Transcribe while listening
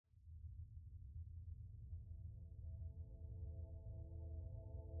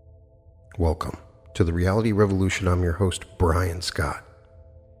Welcome to the Reality Revolution. I'm your host, Brian Scott.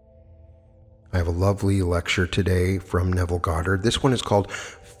 I have a lovely lecture today from Neville Goddard. This one is called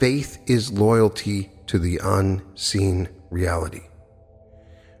Faith is Loyalty to the Unseen Reality.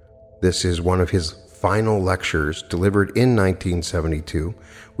 This is one of his final lectures delivered in 1972.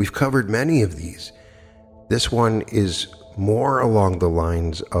 We've covered many of these. This one is more along the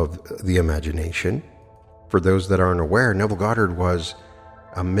lines of the imagination. For those that aren't aware, Neville Goddard was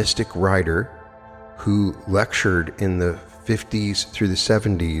a mystic writer who lectured in the 50s through the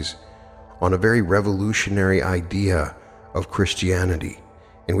 70s on a very revolutionary idea of Christianity,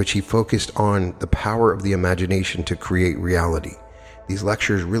 in which he focused on the power of the imagination to create reality. These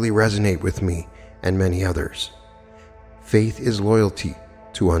lectures really resonate with me and many others. Faith is loyalty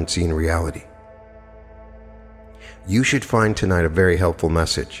to unseen reality. You should find tonight a very helpful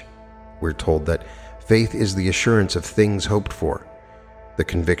message. We're told that faith is the assurance of things hoped for, the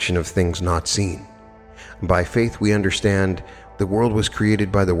conviction of things not seen. By faith we understand the world was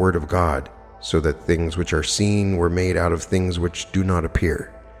created by the word of God, so that things which are seen were made out of things which do not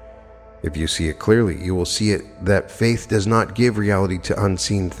appear. If you see it clearly, you will see it that faith does not give reality to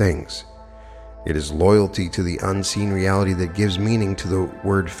unseen things. It is loyalty to the unseen reality that gives meaning to the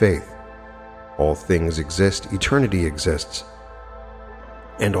word faith. All things exist, eternity exists,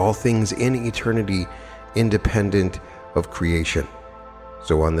 and all things in eternity independent of creation.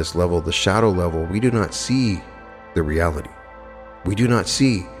 So on this level, the shadow level, we do not see the reality. We do not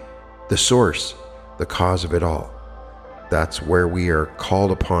see the source, the cause of it all. That's where we are called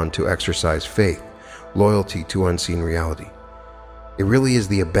upon to exercise faith, loyalty to unseen reality. It really is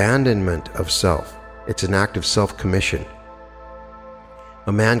the abandonment of self. It's an act of self-commission.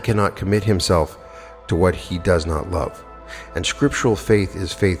 A man cannot commit himself to what he does not love. And scriptural faith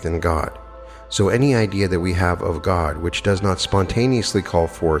is faith in God. So any idea that we have of God, which does not spontaneously call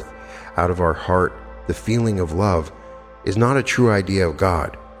forth out of our heart the feeling of love, is not a true idea of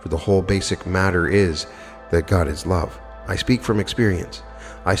God, for the whole basic matter is that God is love. I speak from experience.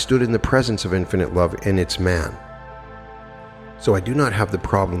 I stood in the presence of infinite love in its man. So I do not have the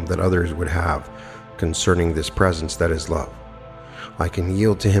problem that others would have concerning this presence that is love. I can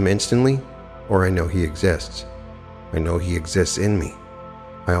yield to him instantly, or I know he exists. I know he exists in me.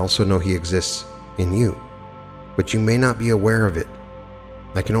 I also know he exists in you, but you may not be aware of it.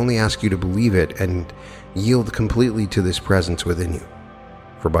 I can only ask you to believe it and yield completely to this presence within you.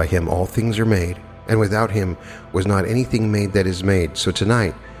 For by him all things are made, and without him was not anything made that is made. So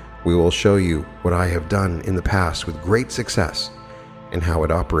tonight we will show you what I have done in the past with great success and how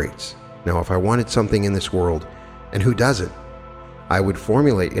it operates. Now, if I wanted something in this world, and who doesn't, I would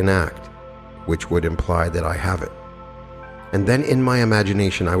formulate an act which would imply that I have it. And then in my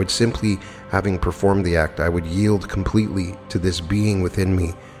imagination, I would simply, having performed the act, I would yield completely to this being within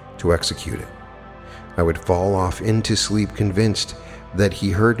me to execute it. I would fall off into sleep convinced that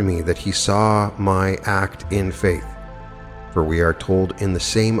he heard me, that he saw my act in faith. For we are told in the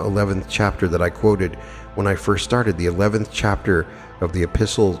same 11th chapter that I quoted when I first started, the 11th chapter of the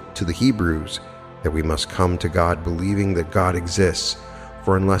Epistle to the Hebrews, that we must come to God believing that God exists.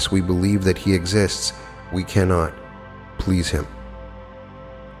 For unless we believe that he exists, we cannot please him.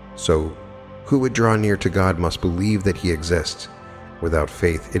 So, who would draw near to God must believe that he exists. Without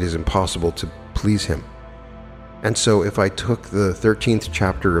faith, it is impossible to please him. And so, if I took the 13th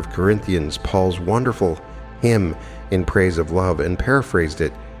chapter of Corinthians, Paul's wonderful hymn in praise of love, and paraphrased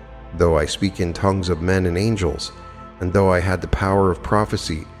it, though I speak in tongues of men and angels, and though I had the power of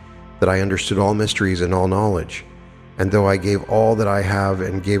prophecy, that I understood all mysteries and all knowledge, and though I gave all that I have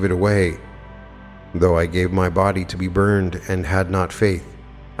and gave it away, though I gave my body to be burned and had not faith,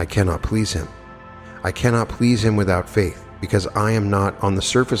 I cannot please him. I cannot please him without faith, because I am not on the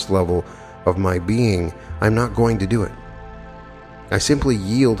surface level of my being. I'm not going to do it. I simply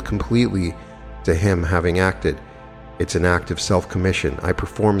yield completely to him having acted. It's an act of self-commission. I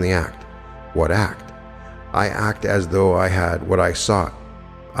perform the act. What act? I act as though I had what I sought.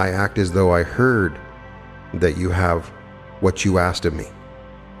 I act as though I heard that you have what you asked of me.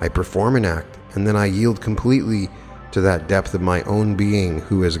 I perform an act, and then I yield completely to that depth of my own being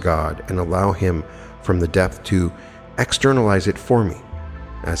who is God, and allow him from the depth to externalize it for me.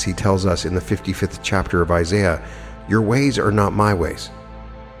 As he tells us in the 55th chapter of Isaiah, your ways are not my ways.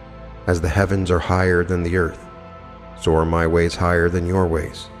 As the heavens are higher than the earth, so are my ways higher than your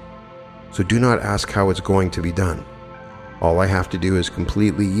ways. So do not ask how it's going to be done. All I have to do is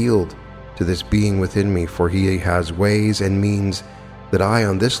completely yield to this being within me, for he has ways and means that I,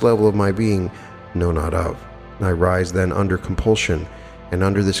 on this level of my being, know not of. I rise then under compulsion And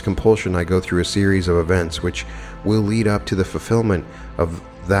under this compulsion, I go through a series of events which will lead up to the fulfillment of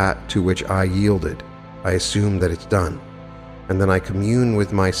that to which I yielded. I assume that it's done. And then I commune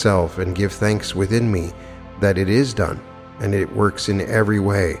with myself and give thanks within me that it is done, and it works in every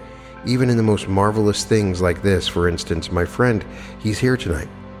way, even in the most marvelous things like this. For instance, my friend, he's here tonight.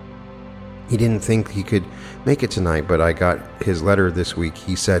 He didn't think he could make it tonight, but I got his letter this week.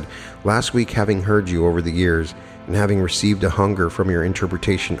 He said, "Last week, having heard you over the years and having received a hunger from your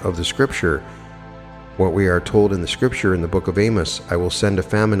interpretation of the Scripture, what we are told in the Scripture in the book of Amos, I will send a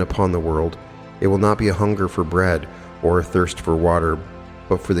famine upon the world. It will not be a hunger for bread or a thirst for water,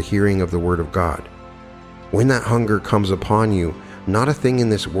 but for the hearing of the word of God. When that hunger comes upon you, not a thing in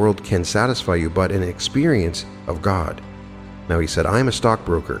this world can satisfy you, but an experience of God." Now he said, "I am a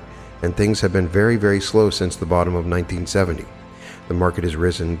stockbroker, and things have been very, very slow since the bottom of 1970. The market has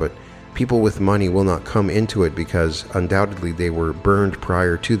risen, but people with money will not come into it because undoubtedly they were burned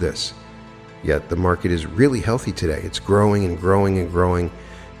prior to this. Yet the market is really healthy today. It's growing and growing and growing,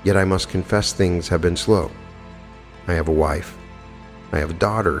 yet I must confess things have been slow. I have a wife. I have a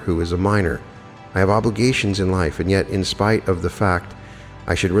daughter who is a minor. I have obligations in life, and yet in spite of the fact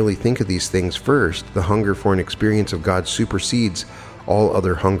I should really think of these things first, the hunger for an experience of God supersedes all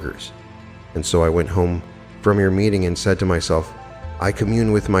other hungers. And so I went home from your meeting and said to myself, I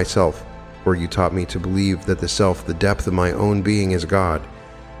commune with myself, for you taught me to believe that the self, the depth of my own being is God,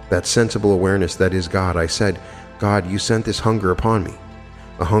 that sensible awareness that is God. I said, God, you sent this hunger upon me,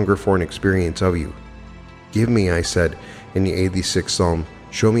 a hunger for an experience of you. Give me, I said in the 86th Psalm,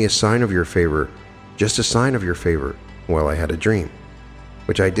 show me a sign of your favor, just a sign of your favor. Well, I had a dream,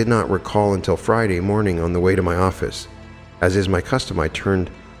 which I did not recall until Friday morning on the way to my office. As is my custom, I turned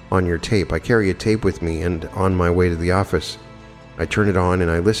on your tape. I carry a tape with me, and on my way to the office, I turned it on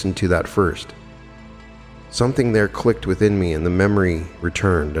and I listened to that first. Something there clicked within me and the memory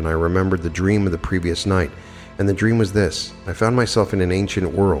returned, and I remembered the dream of the previous night. And the dream was this. I found myself in an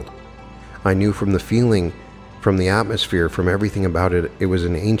ancient world. I knew from the feeling, from the atmosphere, from everything about it, it was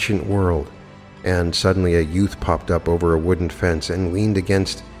an ancient world. And suddenly a youth popped up over a wooden fence and leaned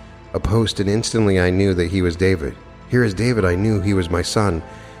against a post, and instantly I knew that he was David. Here is David. I knew he was my son,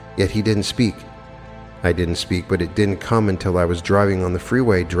 yet he didn't speak. I didn't speak, but it didn't come until I was driving on the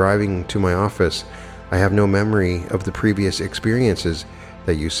freeway, driving to my office. I have no memory of the previous experiences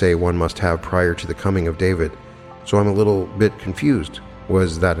that you say one must have prior to the coming of David, so I'm a little bit confused.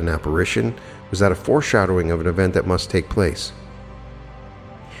 Was that an apparition? Was that a foreshadowing of an event that must take place?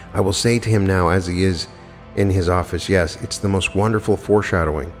 I will say to him now, as he is in his office, yes, it's the most wonderful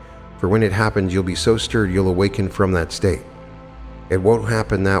foreshadowing, for when it happens, you'll be so stirred you'll awaken from that state. It won't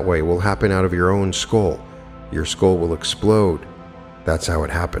happen that way. It will happen out of your own skull. Your skull will explode. That's how it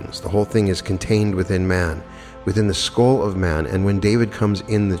happens. The whole thing is contained within man, within the skull of man, and when David comes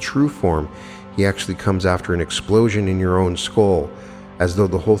in the true form, he actually comes after an explosion in your own skull, as though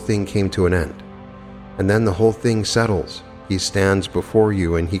the whole thing came to an end. And then the whole thing settles. He stands before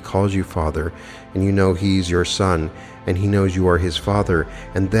you and he calls you Father, and you know he's your son, and he knows you are his father,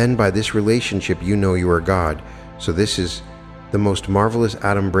 and then by this relationship you know you are God. So this is the most marvelous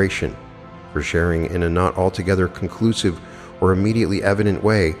adumbration for sharing in a not altogether conclusive or immediately evident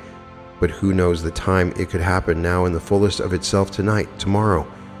way, but who knows the time it could happen now in the fullest of itself tonight, tomorrow.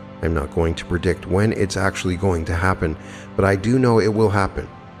 I'm not going to predict when it's actually going to happen, but I do know it will happen.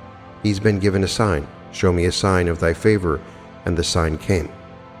 He's been given a sign. Show me a sign of thy favor, and the sign came.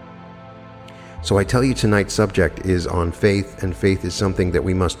 So I tell you tonight's subject is on faith, and faith is something that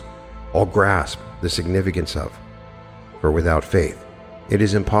we must all grasp the significance of. For without faith, it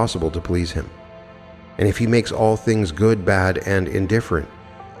is impossible to please him. And if he makes all things good, bad, and indifferent,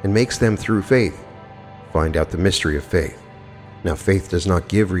 and makes them through faith, find out the mystery of faith. Now, faith does not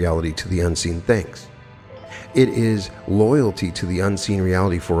give reality to the unseen things. It is loyalty to the unseen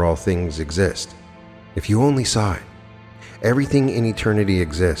reality, for all things exist. If you only saw it, everything in eternity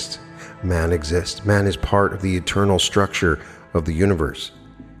exists. Man exists. Man is part of the eternal structure of the universe.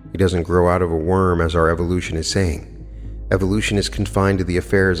 He doesn't grow out of a worm, as our evolution is saying. Evolution is confined to the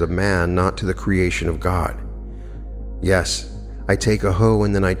affairs of man, not to the creation of God. Yes, I take a hoe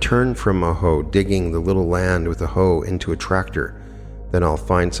and then I turn from a hoe, digging the little land with a hoe into a tractor. Then I'll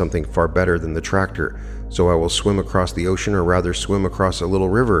find something far better than the tractor, so I will swim across the ocean, or rather swim across a little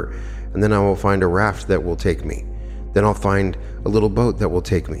river, and then I will find a raft that will take me. Then I'll find a little boat that will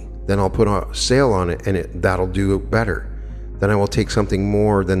take me. Then I'll put a sail on it, and that'll do better. Then I will take something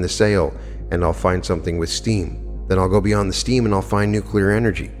more than the sail, and I'll find something with steam. Then I'll go beyond the steam and I'll find nuclear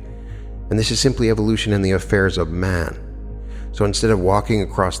energy. And this is simply evolution in the affairs of man. So instead of walking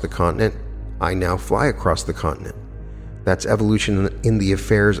across the continent, I now fly across the continent. That's evolution in the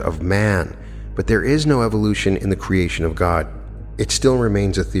affairs of man. But there is no evolution in the creation of God. It still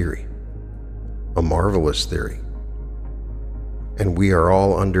remains a theory, a marvelous theory. And we are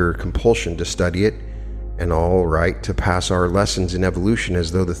all under compulsion to study it and all right to pass our lessons in evolution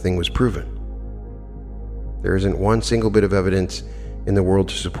as though the thing was proven. There isn't one single bit of evidence in the world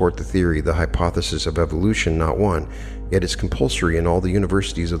to support the theory, the hypothesis of evolution, not one. Yet it's compulsory in all the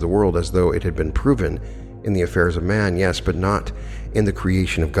universities of the world as though it had been proven in the affairs of man, yes, but not in the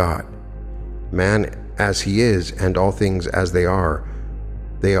creation of God. Man as he is and all things as they are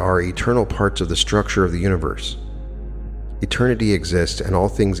eternal parts of the structure of the universe. Eternity exists and all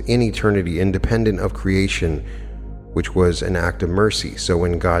things in eternity independent of creation, which was an act of mercy. So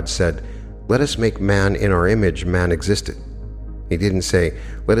when God said, "Let us make man in our image," man existed. He didn't say,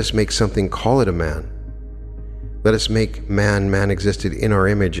 "Let us make something, call it a man." Let us make man. Man existed in our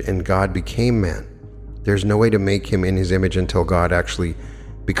image and God became man. There's no way to make him in his image until God actually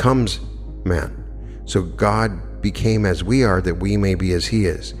becomes man. So God became as we are that we may be as he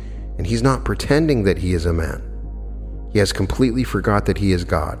is. And he's not pretending that he is a man. He has completely forgot that he is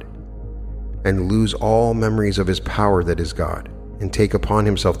God and lose all memories of his power that is God and take upon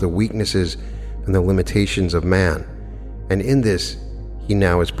himself the weaknesses and the limitations of man. And in this, he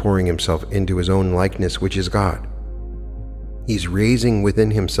now is pouring himself into his own likeness, which is God. He's raising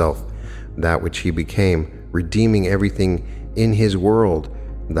within himself that which he became, redeeming everything in his world.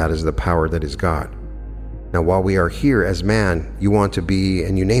 That is the power that is God. Now, while we are here as man, you want to be,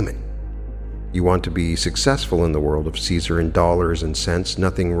 and you name it. You want to be successful in the world of Caesar and dollars and cents,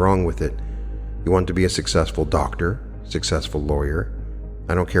 nothing wrong with it. You want to be a successful doctor, successful lawyer.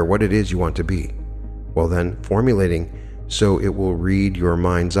 I don't care what it is you want to be. Well then, formulating so it will read your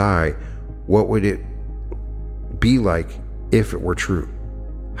mind's eye, what would it be like if it were true?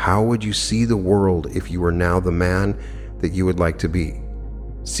 How would you see the world if you were now the man that you would like to be?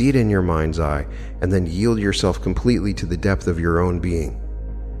 See it in your mind's eye, and then yield yourself completely to the depth of your own being.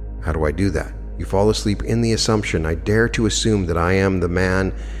 How do I do that? You fall asleep in the assumption, I dare to assume that I am the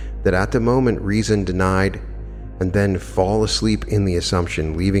man that at the moment reason denied, and then fall asleep in the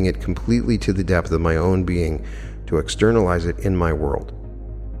assumption, leaving it completely to the depth of my own being to externalize it in my world.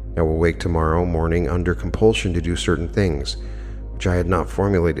 I will wake tomorrow morning under compulsion to do certain things, which I had not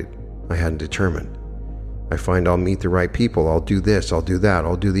formulated, I hadn't determined. I find I'll meet the right people, I'll do this, I'll do that,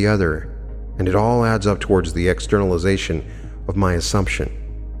 I'll do the other, and it all adds up towards the externalization of my assumption.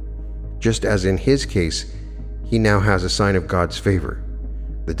 Just as in his case, he now has a sign of God's favor.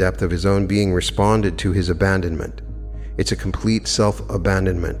 The depth of his own being responded to his abandonment. It's a complete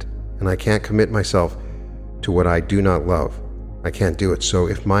self-abandonment, and I can't commit myself to what I do not love. I can't do it. So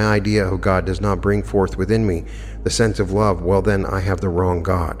if my idea of God does not bring forth within me the sense of love, well then I have the wrong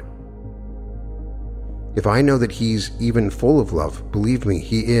God. If I know that he's even full of love, believe me,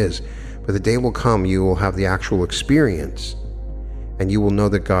 he is, but the day will come you will have the actual experience, and you will know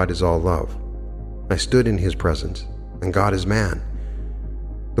that God is all love. I stood in his presence, and God is man.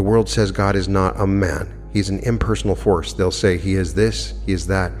 The world says God is not a man. He's an impersonal force. They'll say he is this, he is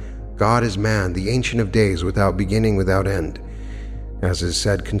that. God is man, the Ancient of Days, without beginning, without end. As is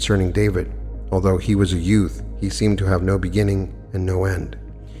said concerning David, although he was a youth, he seemed to have no beginning and no end.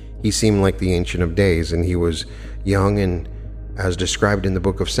 He seemed like the Ancient of Days, and he was young, and as described in the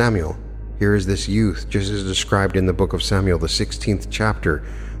book of Samuel, here is this youth, just as described in the book of Samuel, the 16th chapter,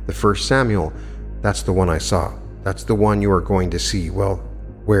 the 1st Samuel. That's the one I saw. That's the one you are going to see. Well,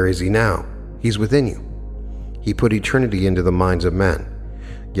 where is he now? He's within you. He put eternity into the minds of men,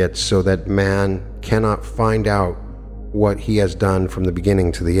 yet so that man cannot find out what he has done from the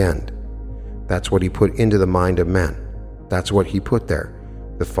beginning to the end. That's what he put into the mind of men. That's what he put there.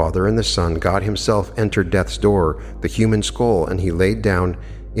 The Father and the Son, God himself entered death's door, the human skull, and he laid down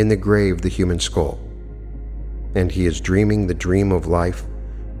in the grave the human skull. And he is dreaming the dream of life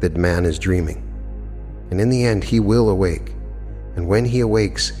that man is dreaming. And in the end he will awake. And when he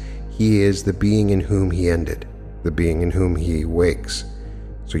awakes, he is the being in whom he ended, the being in whom he wakes.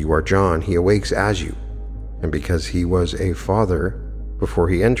 So you are John, he awakes as you. And because he was a father before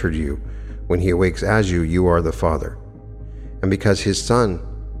he entered you, when he awakes as you, you are the Father. And because his son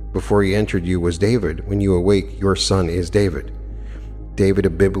before he entered you was David, when you awake, your son is David. David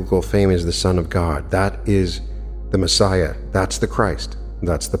of biblical fame is the Son of God. That is the Messiah. That's the Christ.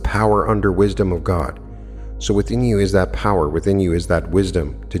 That's the power under wisdom of God. So within you is that power, within you is that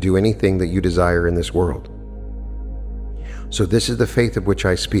wisdom to do anything that you desire in this world. So this is the faith of which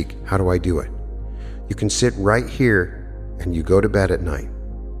I speak. How do I do it? You can sit right here and you go to bed at night.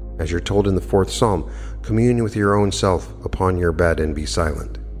 As you're told in the 4th Psalm, commune with your own self upon your bed and be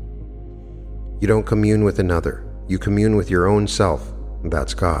silent. You don't commune with another. You commune with your own self.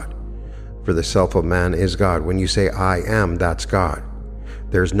 That's God. For the self of man is God. When you say, I am, that's God.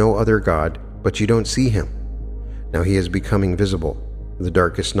 There's no other God, but you don't see him. Now he is becoming visible. The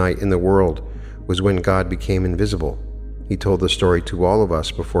darkest night in the world was when God became invisible. He told the story to all of us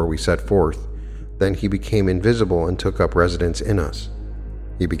before we set forth. Then he became invisible and took up residence in us.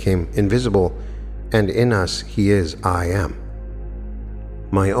 He became invisible, and in us he is I am.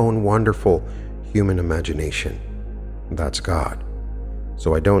 My own wonderful human imagination. That's God.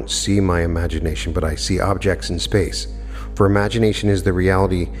 So I don't see my imagination, but I see objects in space. For imagination is the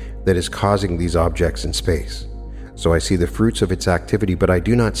reality that is causing these objects in space. So I see the fruits of its activity, but I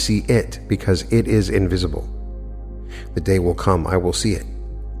do not see it because it is invisible. The day will come, I will see it.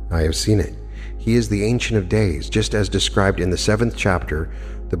 I have seen it. He is the Ancient of Days, just as described in the 7th chapter,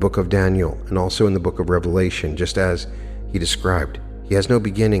 the book of Daniel, and also in the book of Revelation, just as he described. He has no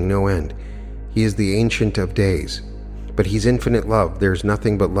beginning, no end. He is the Ancient of Days. But he's infinite love. There's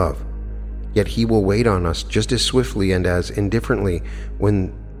nothing but love. Yet he will wait on us just as swiftly and as indifferently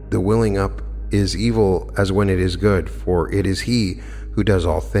when the willing up is evil as when it is good, for it is he who does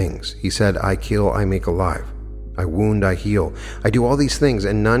all things. He said, I kill, I make alive. I wound, I heal. I do all these things,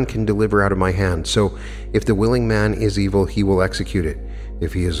 and none can deliver out of my hand. So if the willing man is evil, he will execute it.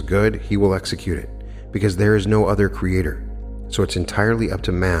 If he is good, he will execute it, because there is no other creator. So it's entirely up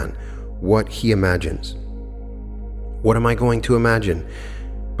to man what he imagines. What am I going to imagine?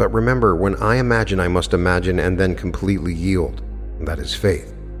 But remember, when I imagine, I must imagine and then completely yield. That is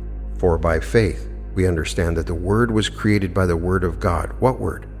faith. For by faith, we understand that the Word was created by the Word of God. What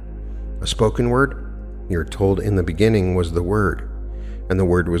word? A spoken word? You're told in the beginning was the Word, and the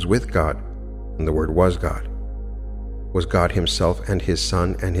Word was with God, and the Word was God. Was God himself and his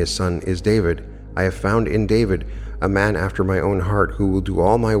Son is David. I have found in David a man after my own heart who will do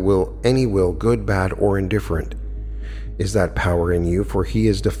all my will, any will, good, bad, or indifferent. Is that power in you? For he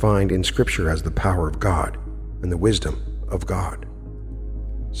is defined in Scripture as the power of God and the wisdom of God.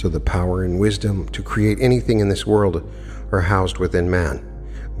 So the power and wisdom to create anything in this world are housed within man.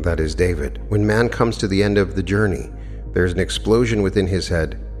 That is David. When man comes to the end of the journey, there's an explosion within his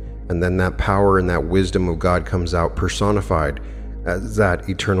head, and then that power and that wisdom of God comes out personified as that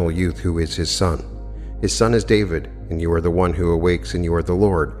eternal youth who is his son. His son is David, and you are the one who awakes, and you are the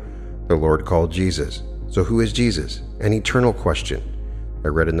Lord called Jesus. So who is Jesus? An eternal question. I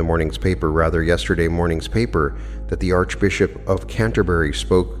read in the yesterday morning's paper, that the Archbishop of Canterbury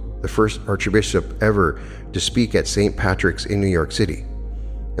spoke, the first Archbishop ever to speak at St. Patrick's in New York City.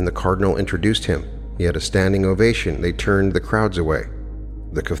 And the Cardinal introduced him. He had a standing ovation. They turned the crowds away.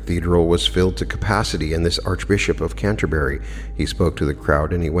 The cathedral was filled to capacity, and this Archbishop of Canterbury, he spoke to the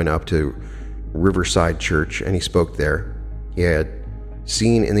crowd, and he went up to Riverside Church, and he spoke there. He had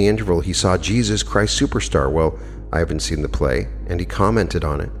seen in the interval, he saw Jesus Christ Superstar. Well, I haven't seen the play, and he commented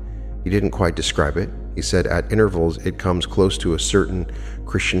on it. He didn't quite describe it. He said at intervals it comes close to a certain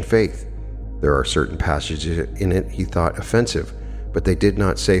Christian faith. There are certain passages in it he thought offensive, but they did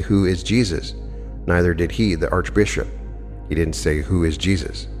not say who is Jesus. Neither did he, the Archbishop. He didn't say who is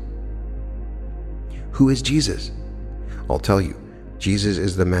Jesus. Who is Jesus? I'll tell you. Jesus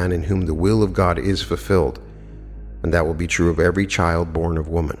is the man in whom the will of God is fulfilled, and that will be true of every child born of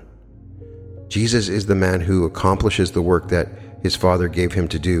woman. Jesus is the man who accomplishes the work that his Father gave him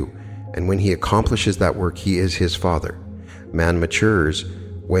to do, and when he accomplishes that work, he is his Father. Man matures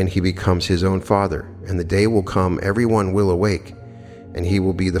when he becomes his own Father, and the day will come, everyone will awake, and he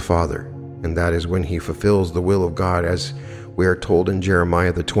will be the Father, and that is when he fulfills the will of God, as we are told in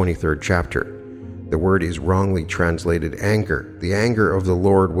Jeremiah the 23rd chapter. The word is wrongly translated anger. The anger of the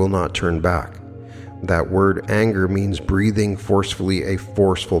Lord will not turn back. That word anger means breathing forcefully, a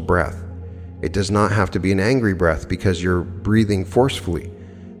forceful breath. It does not have to be an angry breath because you're breathing forcefully.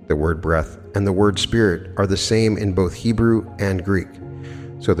 The word breath and the word spirit are the same in both Hebrew and Greek.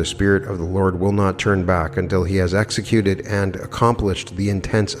 So the Spirit of the Lord will not turn back until he has executed and accomplished the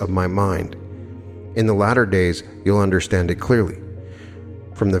intents of my mind. In the latter days, you'll understand it clearly.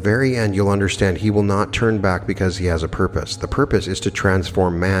 From the very end, you'll understand he will not turn back because he has a purpose. The purpose is to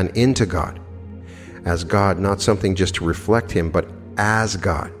transform man into God. As God, not something just to reflect him, but as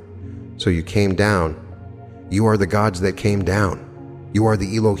God. So you came down. You are the gods that came down. You are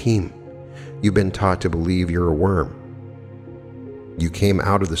the Elohim. You've been taught to believe you're a worm. You came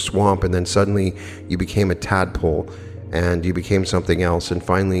out of the swamp, and then suddenly you became a tadpole, and you became something else, and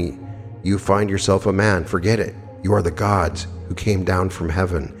finally you find yourself a man. Forget it. You are the gods who came down from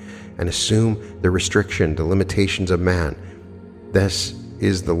heaven and assume the restriction, the limitations of man. This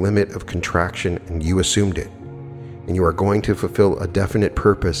is the limit of contraction, and you assumed it. And you are going to fulfill a definite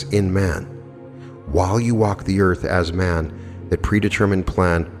purpose in man. while you walk the earth as man, that predetermined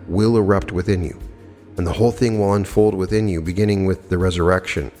plan will erupt within you, and the whole thing will unfold within you, beginning with the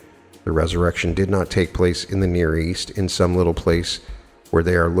resurrection. The resurrection did not take place in the Near East, in some little place where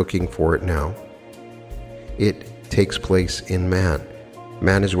they are looking for it now. It takes place in man.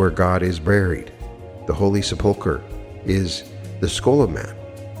 Man is where God is buried. The Holy Sepulchre is the skull of man.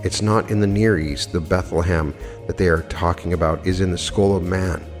 It's not in the Near East. The Bethlehem that they are talking about is in the skull of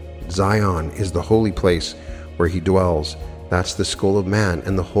man. Zion is the holy place where he dwells. That's the skull of man,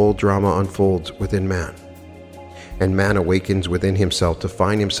 and the whole drama unfolds within man. And man awakens within himself to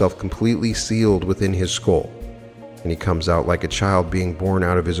find himself completely sealed within his skull. And he comes out like a child being born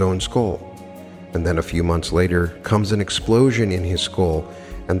out of his own skull. And then a few months later comes an explosion in his skull,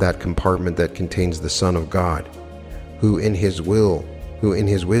 and that compartment that contains the Son of God, who in his will, who in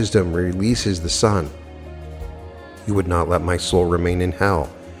his wisdom releases the Son. "You would not let my soul remain in hell,"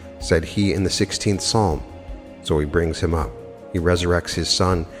 said he in the 16th Psalm. So he brings him up. He resurrects his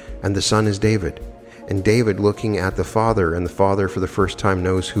Son, and the Son is David. And David, looking at the Father, and the Father for the first time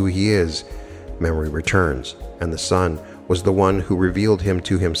knows who he is, memory returns, and the Son was the one who revealed him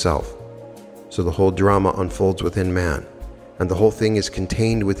to himself. So the whole drama unfolds within man, and the whole thing is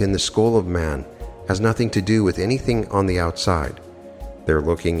contained within the skull of man, has nothing to do with anything on the outside. They're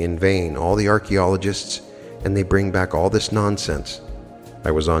looking in vain, all the archaeologists, and they bring back all this nonsense.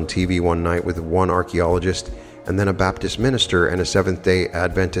 I was on TV one night with one archaeologist, and then a Baptist minister and a Seventh-day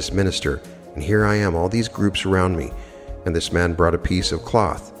Adventist minister, and here I am, all these groups around me, and this man brought a piece of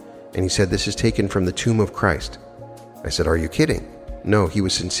cloth, and he said, "This is taken from the tomb of Christ." I said, "Are you kidding?" No, he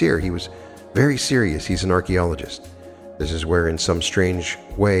was sincere. He was very serious. He's an archaeologist. This is where, in some strange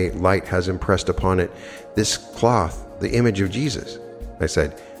way, light has impressed upon it this cloth, the image of Jesus. I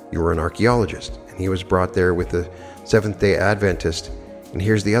said, "You are an archaeologist," and he was brought there with the Seventh-day Adventist, and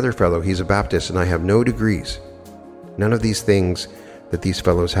here's the other fellow, he's a Baptist, and I have no degrees. None of these things that these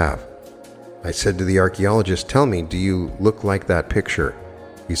fellows have. I said to the archaeologist, "Tell me, do you look like that picture?"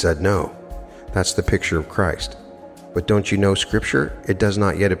 He said, "No, that's the picture of Christ." "But don't you know Scripture? It does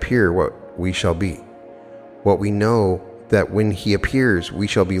not yet appear what we shall be. What we know, that when he appears, we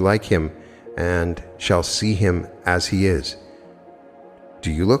shall be like him, and shall see him as he is." Do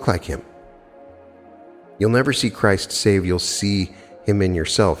you look like him? You'll never see Christ save, you'll see him in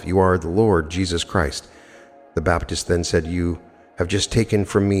yourself. You are the Lord Jesus Christ. The Baptist then said, "You have just taken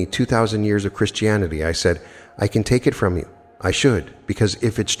from me 2,000 years of Christianity." I said, "I can take it from you. I should, because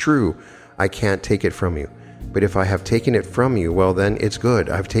if it's true, I can't take it from you. But if I have taken it from you, well then it's good.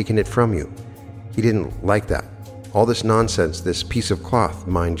 I've taken it from you." He didn't like that. All this nonsense, this piece of cloth,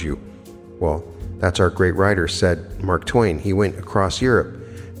 mind you. Well, that's our great writer said, Mark Twain. He went across Europe.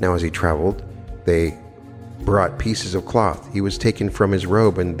 Now as he traveled, they brought pieces of cloth. He was taken from his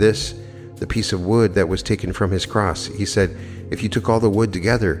robe, and this, the piece of wood that was taken from his cross. He said, if you took all the wood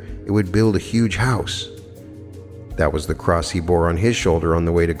together, it would build a huge house. That was the cross he bore on his shoulder on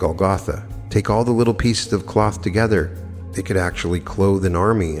the way to Golgotha. Take all the little pieces of cloth together, they could actually clothe an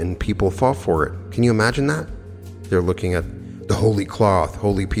army, and people fought for it. Can you imagine that? They're looking at the holy cloth,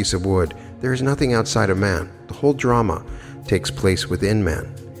 holy piece of wood. There is nothing outside of man. The whole drama takes place within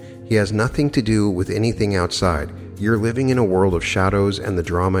man. He has nothing to do with anything outside. You're living in a world of shadows, and the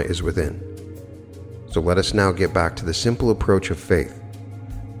drama is within. So let us now get back to the simple approach of faith.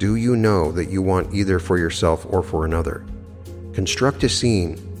 Do you know that you want either for yourself or for another? Construct a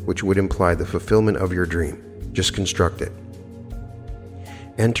scene which would imply the fulfillment of your dream. Just construct it.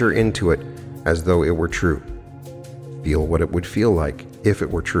 Enter into it as though it were true. Feel what it would feel like if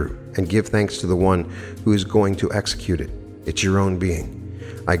it were true, and give thanks to the one who is going to execute it. It's your own being.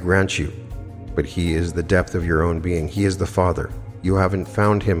 I grant you, but he is the depth of your own being. He is the Father. You haven't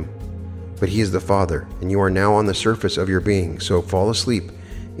found him, but he is the Father, and you are now on the surface of your being. So fall asleep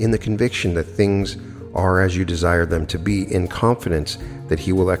in the conviction that things are as you desire them to be, in confidence that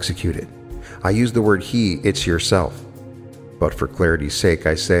he will execute it. I use the word he, it's yourself. But for clarity's sake,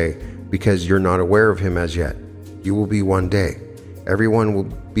 I say, because you're not aware of him as yet. You will be one day. Everyone will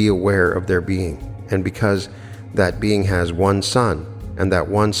be aware of their being. And because that being has one Son, and that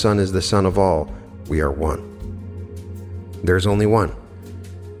one Son is the Son of all, we are one. There's only one.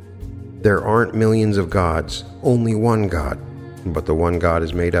 There aren't millions of gods, only one God. But the one God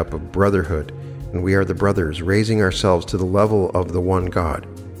is made up of brotherhood, and we are the brothers, raising ourselves to the level of the one God.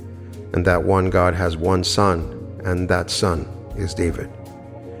 And that one God has one Son, and that Son is David.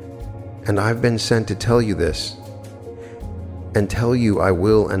 And I've been sent to tell you this, and tell you I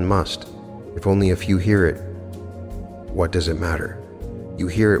will and must. If only if you hear it, what does it matter? You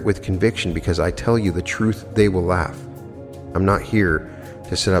hear it with conviction, because I tell you the truth, they will laugh. I'm not here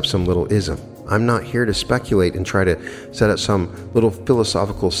to set up some little ism. I'm not here to speculate and try to set up some little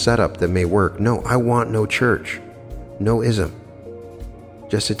philosophical setup that may work. No, I want no church, no ism,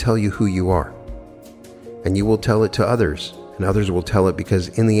 just to tell you who you are. And you will tell it to others, and others will tell it, because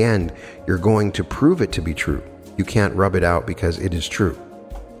in the end, you're going to prove it to be true. You can't rub it out because it is true.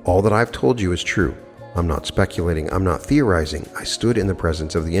 All that I've told you is true. I'm not speculating. I'm not theorizing. I stood in the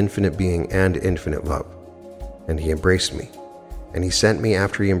presence of the infinite being and infinite love. And he embraced me. And he sent me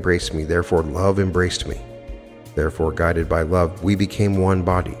after he embraced me. Therefore, love embraced me. Therefore, guided by love, we became one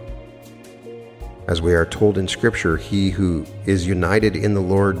body. As we are told in Scripture, he who is united in the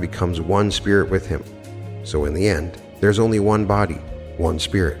Lord becomes one spirit with him. So in the end, there's only one body, one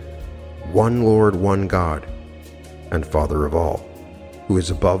spirit, one Lord, one God, and Father of all, who is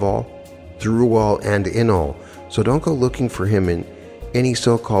above all, through all, and in all. So don't go looking for him in any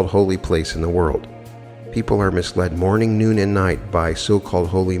so-called holy place in the world. People are misled morning, noon, and night by so-called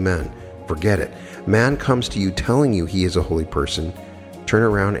holy men. Forget it. Man comes to you telling you he is a holy person. Turn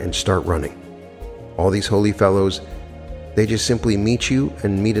around and start running. All these holy fellows, they just simply meet you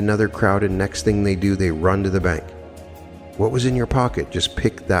and meet another crowd, and next thing they do, they run to the bank. What was in your pocket? Just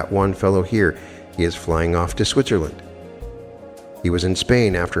pick that one fellow here. He is flying off to Switzerland. He was in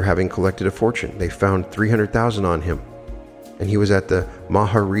Spain after having collected a fortune. They found 300,000 on him. And he was at the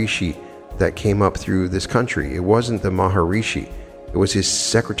Maharishi that came up through this country. It wasn't the Maharishi. It was his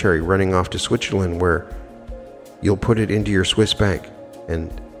secretary running off to Switzerland, where you'll put it into your Swiss bank.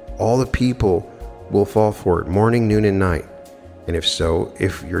 And all the people will fall for it, morning, noon, and night. And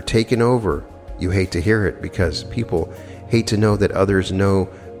if you're taken over, you hate to hear it, because people hate to know that others know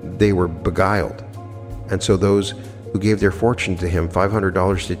they were beguiled. And so those who gave their fortune to him,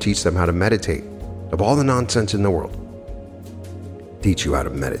 $500 to teach them how to meditate, of all the nonsense in the world, teach you how to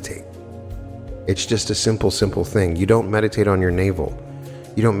meditate. It's just a simple thing. You don't meditate on your navel.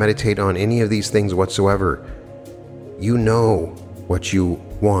 You don't meditate on any of these things whatsoever. You know what you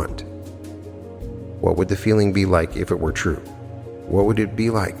want. What would the feeling be like if it were true? What would it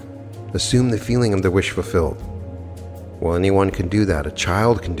be like? Assume the feeling of the wish fulfilled. Well, anyone can do that. A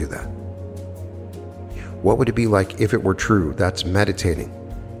child can do that. What would it be like if it were true? That's meditating.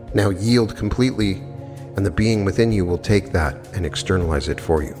 Now yield completely, and the being within you will take that and externalize it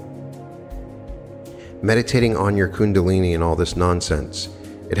for you. Meditating on your kundalini and all this nonsense,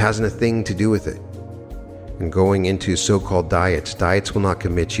 it hasn't a thing to do with it. And going into so-called diets will not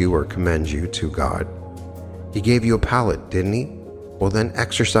commit you or commend you to God. He gave you a palate, didn't he? Well, then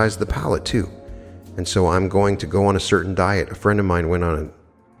exercise the palate too. And so I'm going to go on a certain diet. A friend of mine went on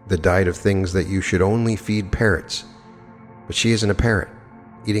the diet of things that you should only feed parrots. But she isn't a parrot,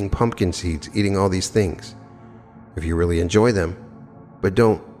 eating pumpkin seeds, eating all these things. If you really enjoy them, but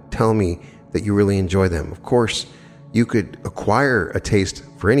don't tell me that you really enjoy them. Of course, you could acquire a taste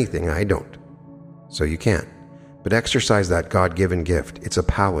for anything. I don't. So you can't. But exercise that God-given gift. It's a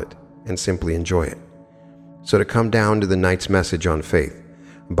palate, and simply enjoy it. So to come down to the night's message on faith.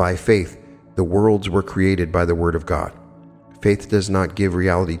 By faith, the worlds were created by the word of God. Faith does not give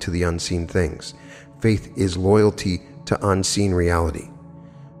reality to the unseen things. Faith is loyalty to unseen reality.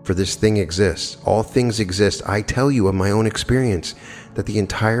 For this thing exists. All things exist. I tell you of my own experience that the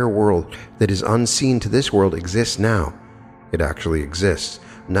entire world that is unseen to this world exists now. It actually exists.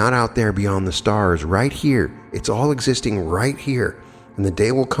 Not out there beyond the stars, right here. It's all existing right here. And the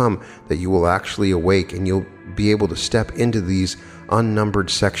day will come that you will actually awake, and you'll be able to step into these unnumbered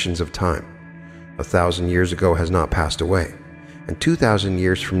sections of time. 1,000 years ago has not passed away. And 2,000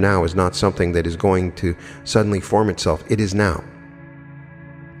 years from now is not something that is going to suddenly form itself. It is now.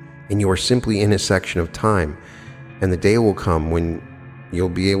 And you are simply in a section of time. And the day will come when you'll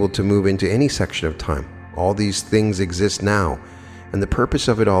be able to move into any section of time. All these things exist now. And the purpose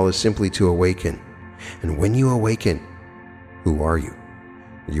of it all is simply to awaken. And when you awaken, who are you?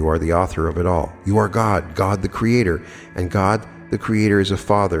 You are the author of it all. You are God, God the Creator. And God the Creator is a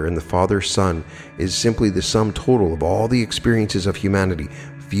Father, and the Father Son is simply the sum total of all the experiences of humanity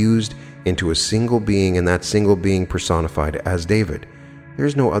fused into a single being, and that single being personified as David. There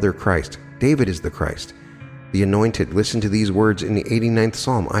is no other Christ. David is the Christ. The anointed. Listen to these words in the 89th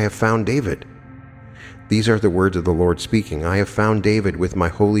Psalm. I have found David. These are the words of the Lord speaking. I have found David. With my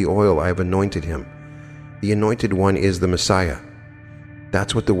holy oil I have anointed him. The anointed one is the Messiah.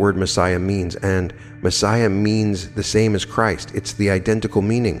 That's what the word Messiah means. And Messiah means the same as Christ. It's the identical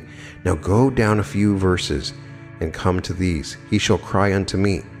meaning. Now go down a few verses and come to these. He shall cry unto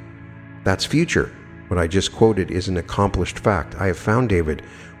me. That's future. What I just quoted is an accomplished fact. I have found David.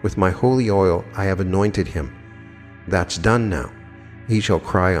 With my holy oil I have anointed him. That's done now. He shall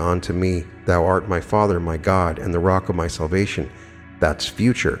cry unto me, Thou art my Father, my God, and the rock of my salvation. That's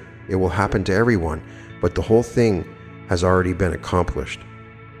future. It will happen to everyone, but the whole thing has already been accomplished.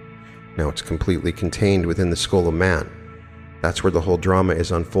 Now it's completely contained within the skull of man. That's where the whole drama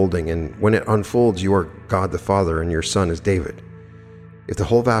is unfolding, and when it unfolds, you are God the Father and your son is David. If the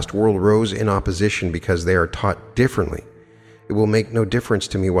whole vast world rose in opposition because they are taught differently, it will make no difference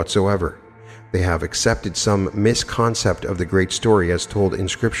to me whatsoever. They have accepted some misconcept of the great story as told in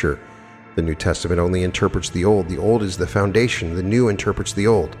Scripture. The New Testament only interprets the Old. The Old is the foundation. The New interprets the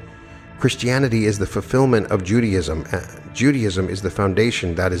Old. Christianity is the fulfillment of Judaism. Judaism is the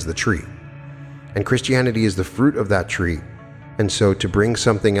foundation, that is the tree. And Christianity is the fruit of that tree. And so to bring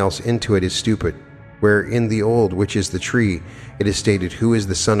something else into it is stupid. Where in the Old, which is the tree, it is stated who is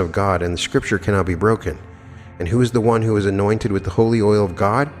the Son of God, and the Scripture cannot be broken. And who is the one who is anointed with the holy oil of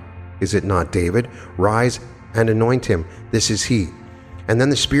God? Is it not David? Rise and anoint him. This is he. And then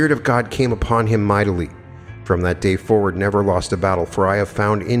the Spirit of God came upon him mightily. From that day forward never lost a battle, for I have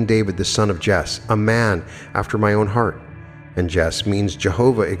found in David the son of Jesse, a man after my own heart. And Jesse means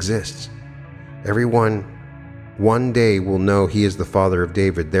Jehovah exists. Everyone one day will know he is the father of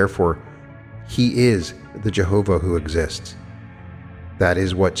David, therefore he is the Jehovah who exists. That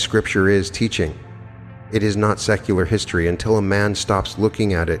is what Scripture is teaching. It is not secular history. Until a man stops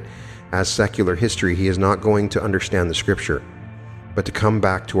looking at it as secular history, he is not going to understand the Scripture. But to come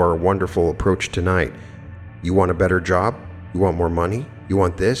back to our wonderful approach tonight, you want a better job? You want more money? You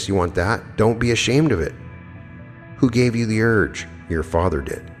want this? You want that? Don't be ashamed of it. Who gave you the urge? Your Father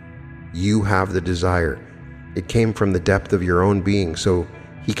did. You have the desire. It came from the depth of your own being, so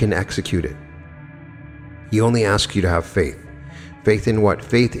He can execute it. He only asks you to have faith. Faith in what?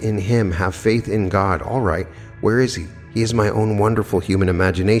 Faith in Him. Have faith in God. All right, where is He? He is my own wonderful human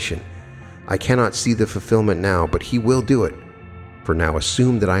imagination. I cannot see the fulfillment now, but He will do it. For now,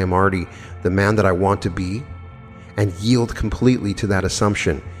 assume that I am already the man that I want to be, and yield completely to that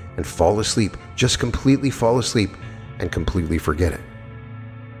assumption, and fall asleep, just completely fall asleep, and completely forget it.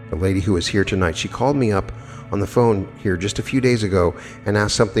 The lady who is here tonight, she called me up on the phone here just a few days ago and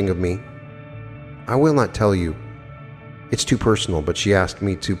asked something of me. I will not tell you. It's too personal, but she asked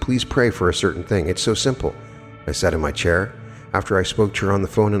me to please pray for a certain thing. It's so simple. I sat in my chair after I spoke to her on the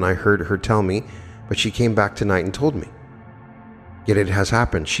phone and I heard her tell me, but she came back tonight and told me. Yet it has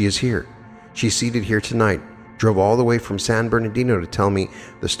happened. She is here. She's seated here tonight, drove all the way from San Bernardino to tell me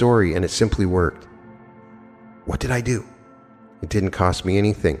the story, and it simply worked. What did I do? It didn't cost me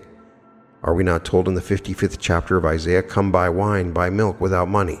anything. Are we not told in the 55th chapter of Isaiah, come buy wine, buy milk without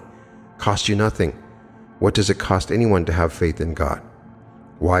money? Cost you nothing. What does it cost anyone to have faith in God?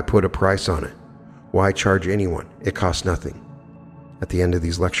 Why put a price on it? Why charge anyone? It costs nothing. At the end of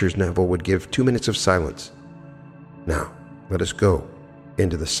these lectures, Neville would give 2 minutes of silence. Now, let us go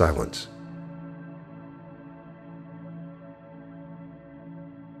into the silence.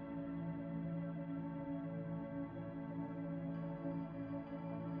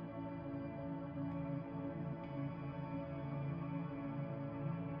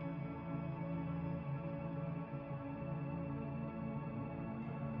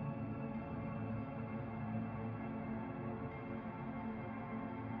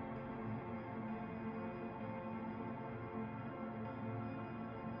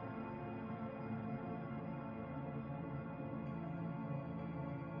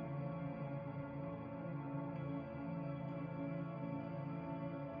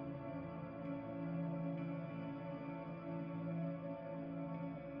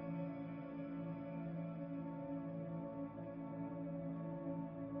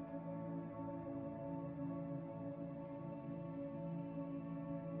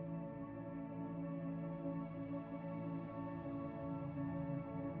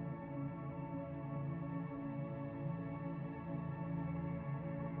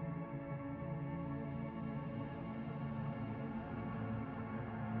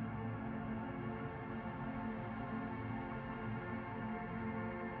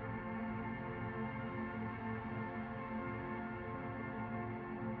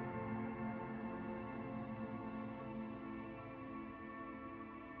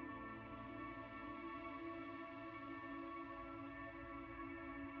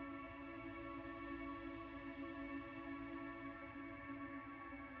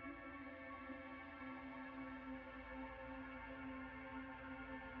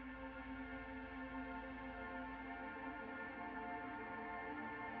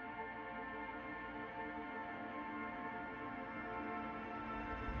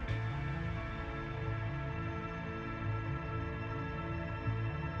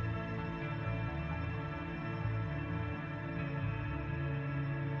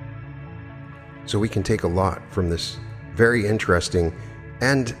 So we can take a lot from this very interesting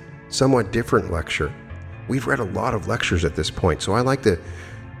and somewhat different lecture. We've read a lot of lectures at this point, so I like to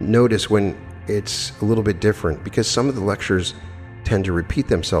notice when it's a little bit different, because some of the lectures tend to repeat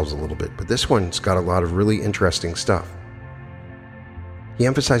themselves a little bit, but this one's got a lot of really interesting stuff. He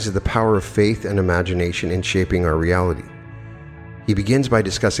emphasizes the power of faith and imagination in shaping our reality. He begins by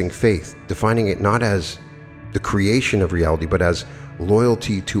discussing faith, defining it not as the creation of reality, but as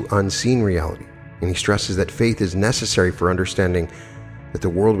loyalty to unseen reality. And he stresses that faith is necessary for understanding that the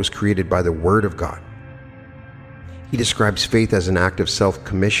world was created by the Word of God. He describes faith as an act of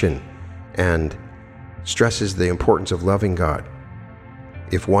self-commission and stresses the importance of loving God.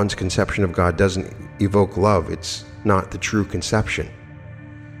 If one's conception of God doesn't evoke love, it's not the true conception.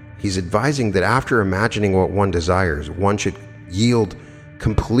 He's advising that after imagining what one desires, one should yield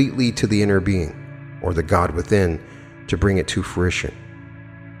completely to the inner being, or the God within, to bring it to fruition.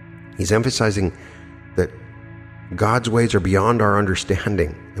 He's emphasizing that God's ways are beyond our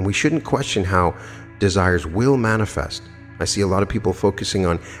understanding, and we shouldn't question how desires will manifest. I see a lot of people focusing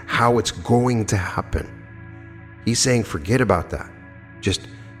on how it's going to happen. He's saying forget about that. Just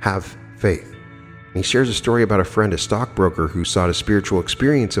have faith. And he shares a story about a friend, a stockbroker, who sought a spiritual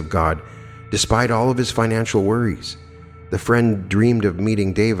experience of God despite all of his financial worries. The friend dreamed of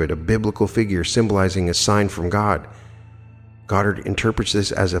meeting David, a biblical figure symbolizing a sign from God. Goddard interprets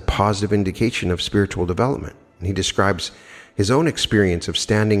this as a positive indication of spiritual development, and he describes his own experience of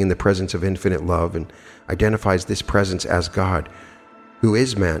standing in the presence of infinite love and identifies this presence as God, who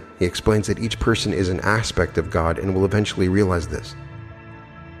is man. He explains that each person is an aspect of God and will eventually realize this.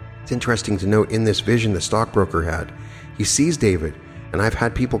 It's interesting to note in this vision the stockbroker had, he sees David, and I've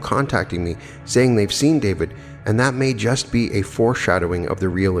had people contacting me saying they've seen David, and that may just be a foreshadowing of the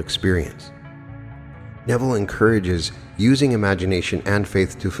real experience. Neville encourages using imagination and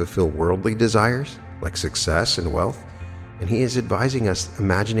faith to fulfill worldly desires, like success and wealth, and he is advising us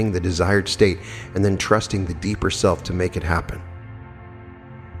imagining the desired state and then trusting the deeper self to make it happen.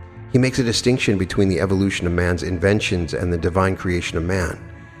 He makes a distinction between the evolution of man's inventions and the divine creation of man,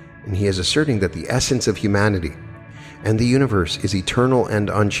 and he is asserting that the essence of humanity and the universe is eternal and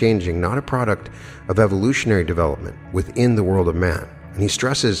unchanging, not a product of evolutionary development within the world of man. And he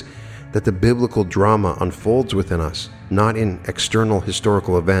stresses that the biblical drama unfolds within us, not in external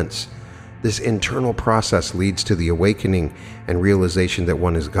historical events. This internal process leads to the awakening and realization that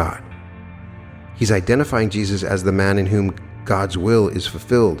one is God. He's identifying Jesus as the man in whom God's will is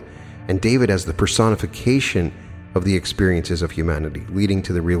fulfilled, and David as the personification of the experiences of humanity, leading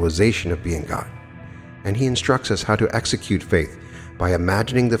to the realization of being God. And he instructs us how to execute faith by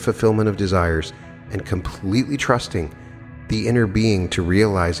imagining the fulfillment of desires and completely trusting the inner being to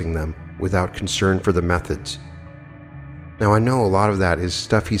realizing them without concern for the methods. Now, I know a lot of that is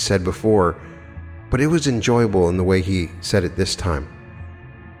stuff he said before, but it was enjoyable in the way he said it this time.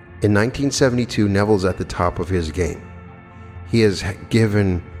 In 1972, Neville's at the top of his game. He has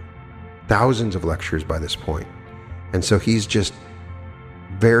given thousands of lectures by this point, and so he's just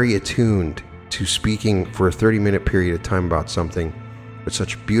very attuned to speaking for a 30-minute period of time about something with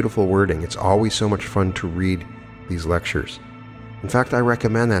such beautiful wording. It's always so much fun to read these lectures. In fact, I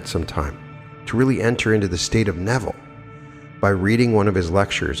recommend that sometime, to really enter into the state of Neville by reading one of his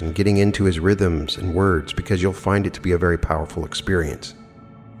lectures and getting into his rhythms and words, because you'll find it to be a very powerful experience.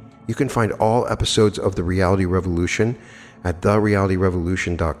 You can find all episodes of The Reality Revolution at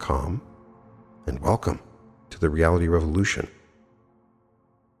therealityrevolution.com, and welcome to The Reality Revolution.